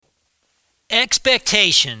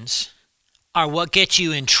Expectations are what get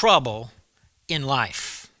you in trouble in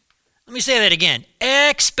life. Let me say that again.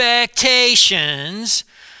 Expectations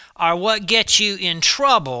are what get you in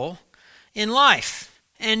trouble in life.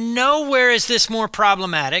 And nowhere is this more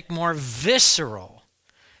problematic, more visceral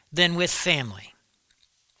than with family,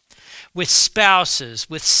 with spouses,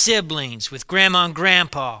 with siblings, with grandma and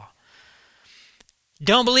grandpa.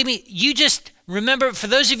 Don't believe me? You just remember, for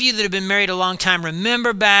those of you that have been married a long time,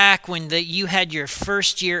 remember back when you had your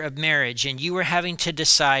first year of marriage and you were having to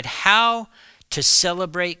decide how to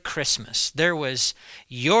celebrate Christmas. There was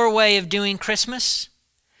your way of doing Christmas,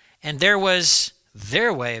 and there was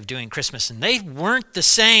their way of doing Christmas, and they weren't the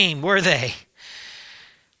same, were they?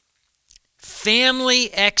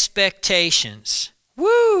 Family expectations.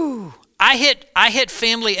 Woo! I hit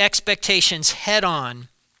family expectations head on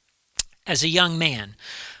as a young man.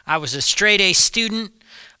 I was a straight A student.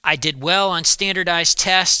 I did well on standardized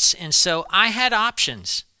tests, and so I had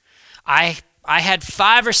options. I had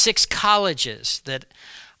 5 or 6 colleges that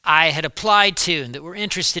I had applied to and that were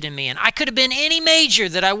interested in me, and I could have been any major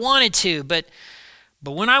that I wanted to, but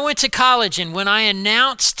when I went to college and when I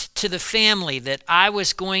announced to the family that I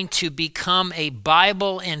was going to become a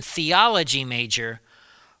Bible and theology major,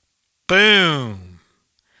 boom,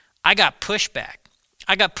 I got pushback.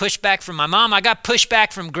 I got pushback from my mom. I got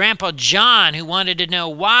pushback from Grandpa John, who wanted to know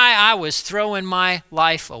why I was throwing my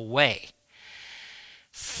life away.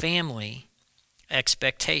 Family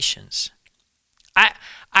expectations. I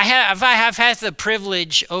have had the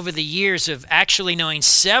privilege over the years of actually knowing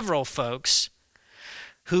several folks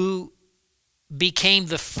who became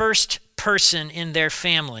the first person in their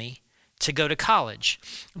family to go to college.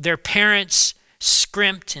 Their parents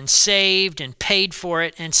scrimped and saved and paid for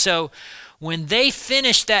it, and so when they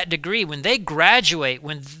finish that degree, when they graduate,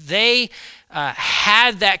 when they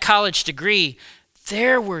had that college degree,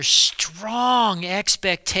 there were strong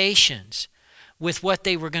expectations with what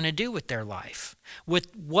they were going to do with their life,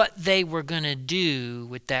 with what they were going to do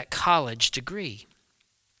with that college degree.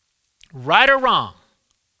 Right or wrong,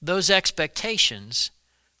 those expectations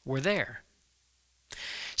were there.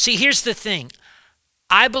 See, here's the thing.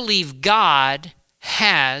 I believe God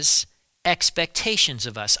has expectations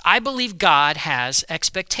of us. I believe God has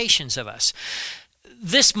expectations of us.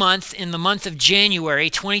 This month, in the month of January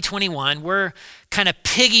 2021, we're kind of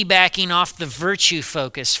piggybacking off the virtue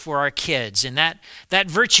focus for our kids. And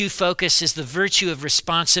that virtue focus is the virtue of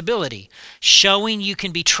responsibility, showing you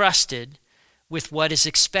can be trusted with what is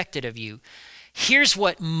expected of you. Here's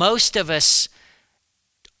what most of us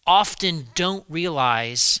often don't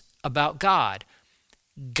realize about God.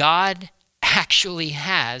 God actually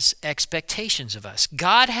has expectations of us.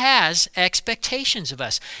 God has expectations of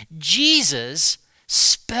us. Jesus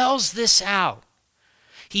spells this out.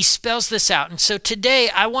 He spells this out. And so today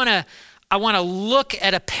I want to look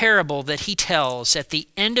at a parable that he tells at the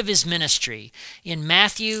end of his ministry in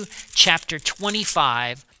Matthew chapter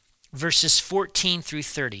 25, verses 14 through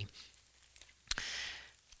 30.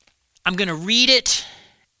 I'm going to read it,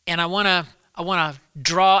 and I want to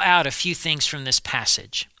draw out a few things from this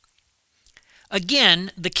passage.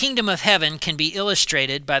 Again, the kingdom of heaven can be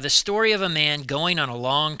illustrated by the story of a man going on a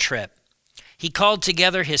long trip. He called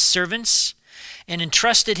together his servants and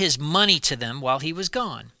entrusted his money to them while he was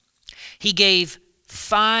gone. He gave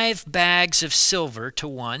 5 bags of silver to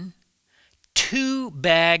one, 2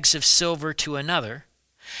 bags of silver to another,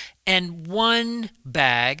 and 1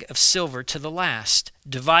 bag of silver to the last,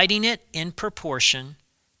 dividing it in proportion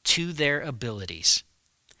to their abilities.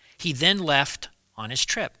 He then left on his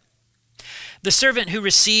trip. The servant who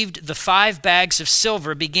received the 5 bags of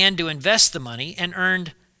silver began to invest the money and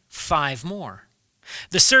earned 5 more.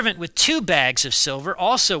 The servant with 2 bags of silver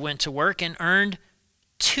also went to work and earned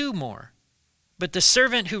 2 more. But the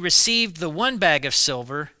servant who received the 1 bag of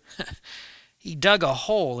silver, he dug a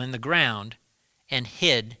hole in the ground and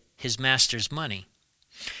hid his master's money.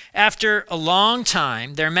 After a long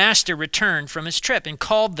time, their master returned from his trip and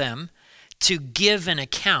called them to give an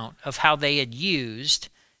account of how they had used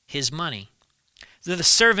his money. The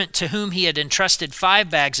servant to whom he had entrusted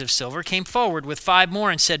 5 bags of silver came forward with 5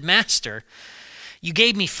 more and said, "Master, you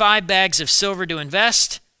gave me 5 bags of silver to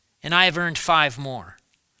invest, and I have earned 5 more."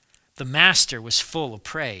 The master was full of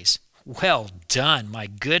praise. "Well done, my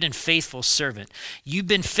good and faithful servant. You've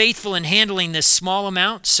been faithful in handling this small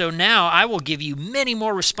amount, so now I will give you many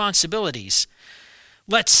more responsibilities.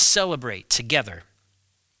 Let's celebrate together."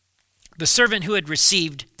 The servant who had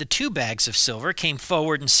received the 2 bags of silver came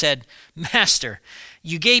forward and said, "Master,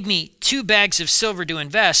 you gave me 2 bags of silver to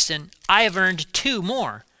invest, and I have earned 2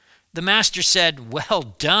 more." The master said,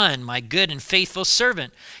 "Well done, my good and faithful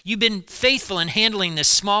servant. You've been faithful in handling this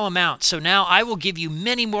small amount, so now I will give you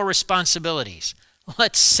many more responsibilities.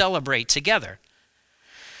 Let's celebrate together."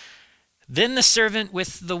 Then the servant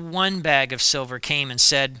with the 1 bag of silver came and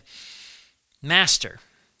said, "Master,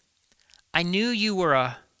 I knew you were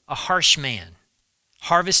a harsh man,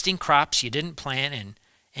 harvesting crops you didn't plant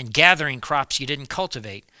and gathering crops you didn't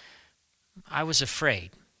cultivate. I was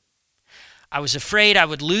afraid. I was afraid I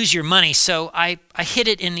would lose your money, so I hid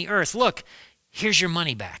it in the earth. Look, here's your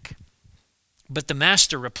money back." But the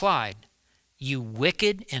master replied, "You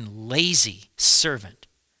wicked and lazy servant.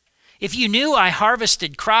 If you knew I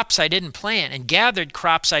harvested crops I didn't plant and gathered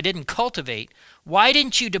crops I didn't cultivate, why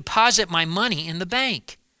didn't you deposit my money in the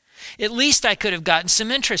bank? At least I could have gotten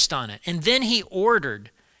some interest on it." And then he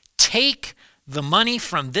ordered, "Take the money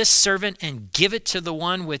from this servant and give it to the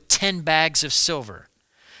one with 10 bags of silver.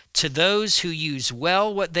 To those who use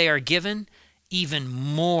well what they are given, even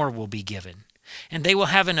more will be given, and they will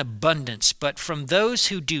have an abundance. But from those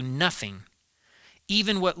who do nothing,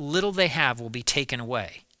 even what little they have will be taken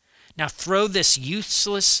away. Now throw this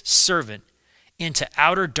useless servant into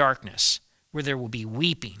outer darkness, where there will be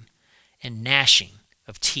weeping and gnashing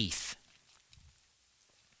of teeth."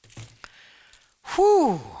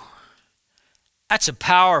 Whew! That's a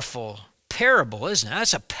powerful parable, isn't it?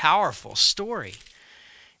 That's a powerful story.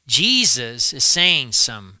 Jesus is saying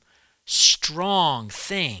some strong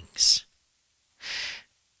things.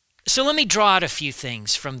 So let me draw out a few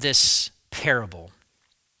things from this parable.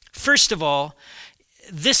 First of all,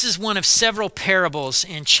 this is one of several parables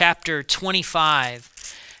in chapter 25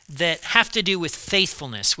 that have to do with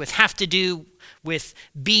faithfulness, have to do with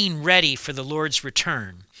being ready for the Lord's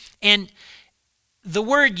return. And the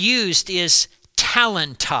word used is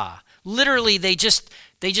talenta. Literally, they just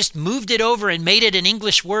moved it over and made it an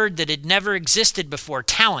English word that had never existed before.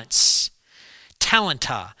 Talents.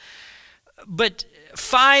 Talenta. But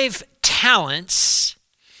 5 talents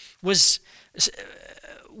was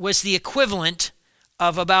the equivalent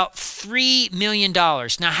of about $3 million.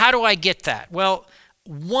 Now, how do I get that? Well,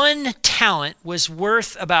 1 talent was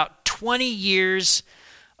worth about 20 years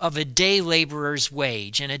of a day laborer's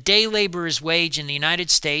wage. And a day laborer's wage in the United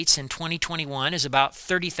States in 2021 is about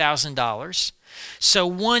 $30,000. So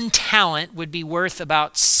 1 talent would be worth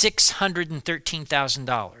about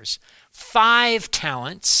 $613,000. 5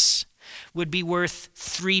 talents would be worth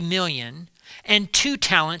 $3 million, and 2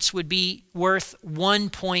 talents would be worth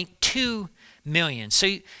 $1.2 million.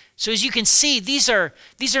 So as you can see, these are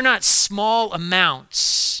not small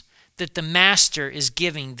amounts that the master is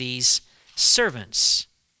giving these servants.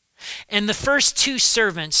 And the first 2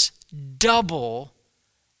 servants double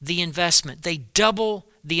the investment. They double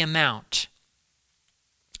the amount.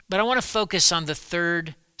 But I want to focus on the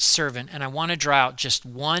 3rd servant, and I want to draw out just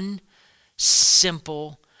one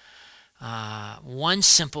simple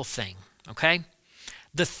thing, okay?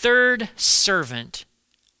 The 3rd servant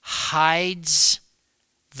hides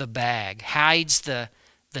the bag, hides the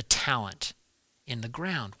talent in the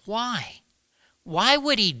ground. Why? Why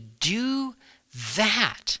would he do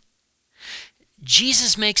that?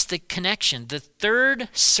 Jesus makes the connection. The 3rd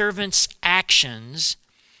servant's actions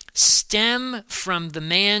stem from the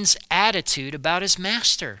man's attitude about his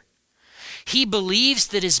master. He believes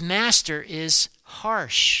that his master is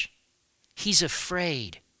harsh. He's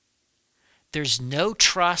afraid. There's no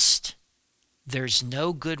trust. There's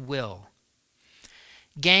no goodwill.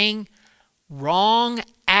 Gang, wrong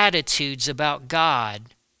attitudes about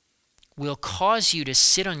God will cause you to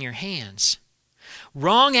sit on your hands.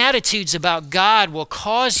 Wrong attitudes about God will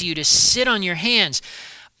cause you to sit on your hands.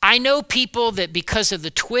 I know people that because of the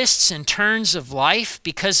twists and turns of life,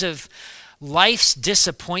 because of life's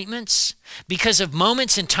disappointments, because of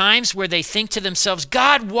moments and times where they think to themselves,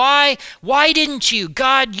 "God, why didn't you?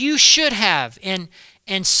 God, you should have." And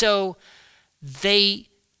so they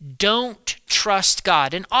don't trust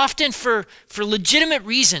God. And often for legitimate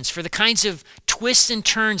reasons, for the kinds of twists and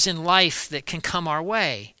turns in life that can come our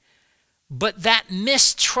way. But that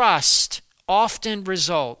mistrust often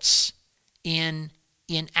results in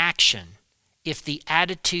inaction if the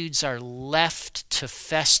attitudes are left to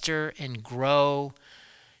fester and grow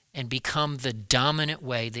and become the dominant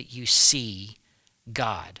way that you see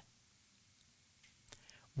God.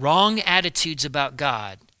 Wrong attitudes about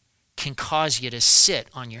God can cause you to sit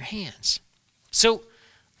on your hands. So,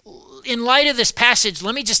 in light of this passage,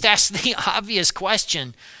 let me just ask the obvious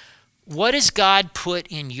question. What has God put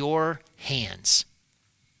in your hands?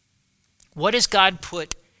 What has God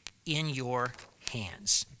put in your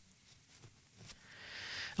hands?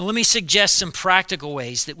 Now, let me suggest some practical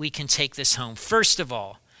ways that we can take this home. First of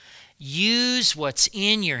all, Use what's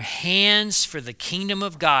in your hands for the kingdom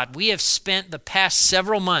of God. We have spent the past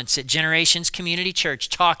several months at Generations Community Church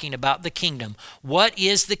talking about the kingdom. What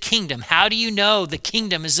is the kingdom? How do you know the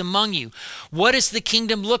kingdom is among you? What does the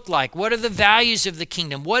kingdom look like? What are the values of the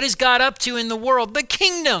kingdom? What is God up to in the world? The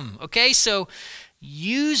kingdom. Okay, so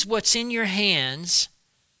use what's in your hands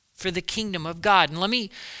for the kingdom of God. And let me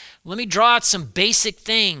draw out some basic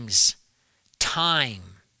things. Time,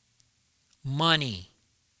 money,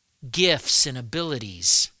 gifts and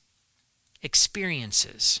abilities,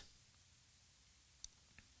 experiences.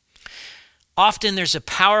 Often there's a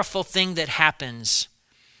powerful thing that happens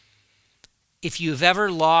if you've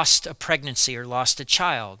ever lost a pregnancy or lost a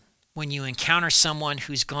child. When you encounter someone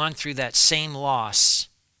who's gone through that same loss,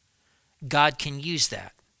 God can use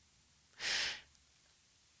that.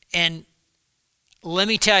 And let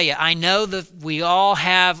me tell you, I know that we all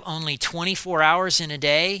have only 24 hours in a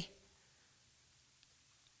day.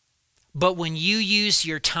 But when you use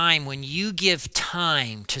your time, when you give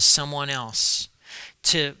time to someone else,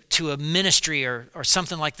 to a ministry or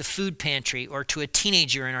something like the food pantry, or to a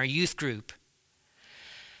teenager in our youth group,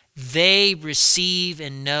 they receive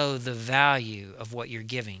and know the value of what you're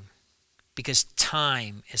giving because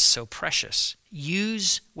time is so precious.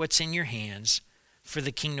 Use what's in your hands for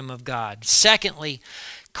the kingdom of God. Secondly,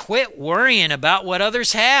 quit worrying about what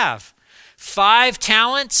others have. 5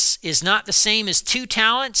 talents is not the same as 2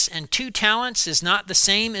 talents, and 2 talents is not the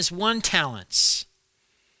same as 1 talent.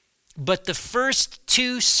 But the first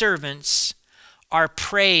 2 servants are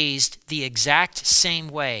praised the exact same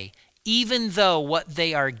way, even though what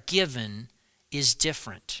they are given is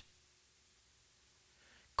different.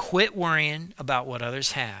 Quit worrying about what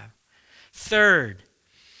others have. Third,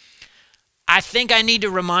 I think I need to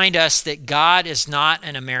remind us that God is not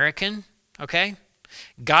an American, okay?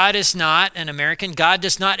 God is not an American. God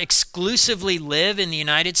does not exclusively live in the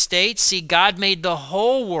United States. See, God made the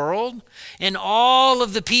whole world and all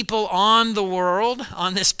of the people on the world,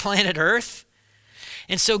 on this planet Earth.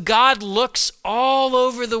 And so God looks all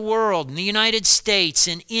over the world, in the United States,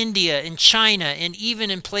 in India, in China, and even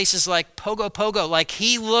in places like Pogo, like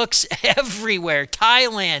he looks everywhere.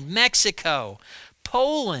 Thailand, Mexico,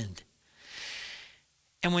 Poland.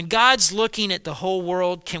 And when God's looking at the whole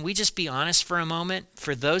world, can we just be honest for a moment?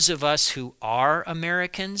 For those of us who are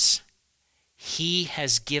Americans, he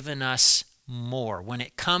has given us more. When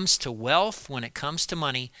it comes to wealth, when it comes to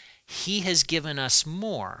money, he has given us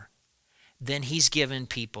more than he's given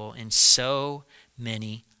people in so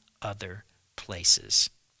many other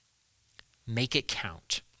places. Make it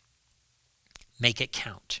count. Make it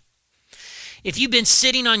count. If you've been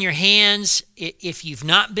sitting on your hands, if you've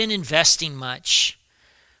not been investing much,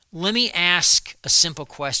 let me ask a simple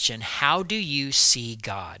question. How do you see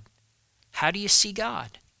God? How do you see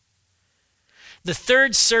God? The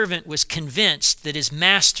third servant was convinced that his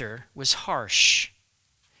master was harsh.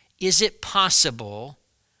 Is it possible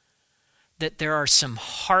that there are some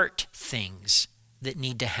heart things that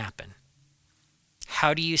need to happen?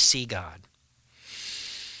 How do you see God?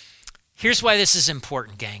 Here's why this is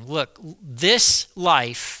important, gang. Look, this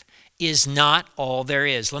life is not all there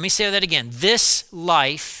is. Let me say that again. This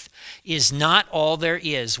life is not all there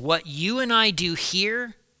is. What you and I do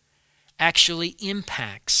here actually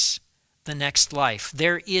impacts the next life.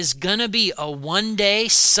 There is going to be a one day,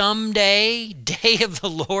 someday, day of the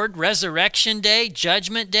Lord, resurrection day,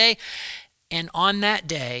 judgment day. And on that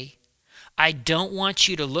day, I don't want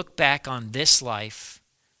you to look back on this life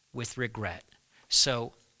with regret.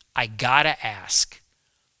 So I gotta ask,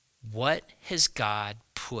 what has God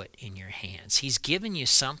put in your hands? He's given you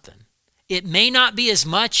something. It may not be as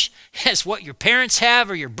much as what your parents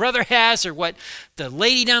have or your brother has or what the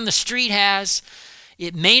lady down the street has.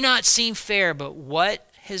 It may not seem fair, but what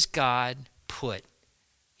has God put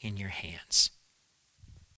in your hands?